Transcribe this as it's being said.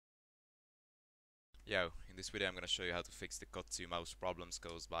Yo, in this video I'm gonna show you how to fix the CoD2 mouse problems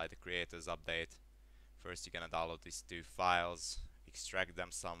caused by the creators update. First you're gonna download these two files, extract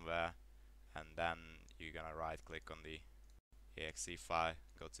them somewhere, and then you're gonna right click on the exe file,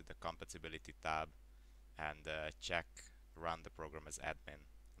 go to the compatibility tab, and check run the program as admin.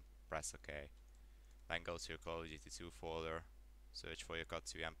 Press OK. Then go to your CoD2 folder, search for your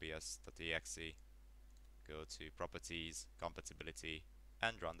CoD2 mps.exe, go to properties, compatibility,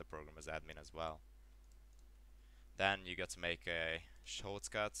 and run the program as admin as well. Then you got to make a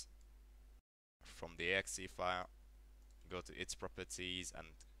shortcut from the exe file, go to its properties, and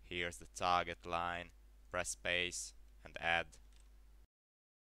here's the target line, press space and add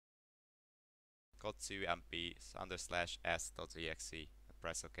CoD2 mp/s.exe and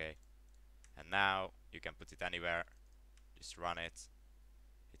press OK. And now you can put it anywhere, just run it.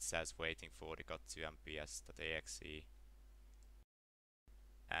 It says waiting for the CoD2 mps.exe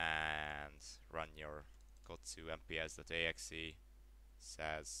and run your CoD2 mps.exe,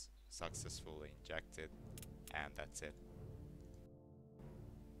 says successfully injected, and that's it.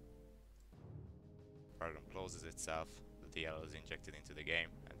 Program closes itself, the DL is injected into the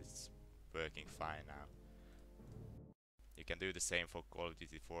game, and it's working fine now. You can do the same for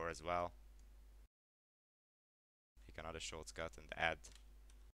CoD4 as well. Pick another shortcut and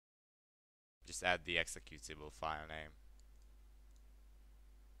just add the executable file name.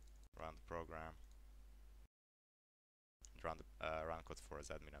 Run the program. And run CoD4 as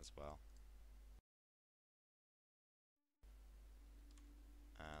admin as well.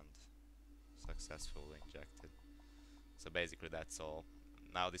 And successfully injected. So basically that's all.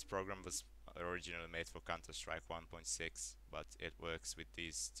 Now this program was originally made for Counter-Strike 1.6, but it works with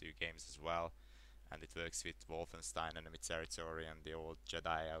these two games as well, and it works with Wolfenstein Enemy Territory and the old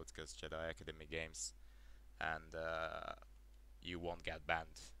Jedi Outcast Jedi Academy games, and you won't get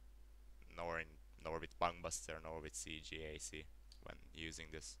banned, nor with Bunkbuster nor with CGAC when using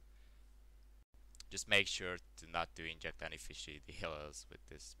this. Just make sure to not to inject any fishy dealers with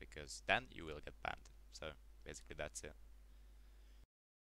this, because then you will get banned. So basically that's it.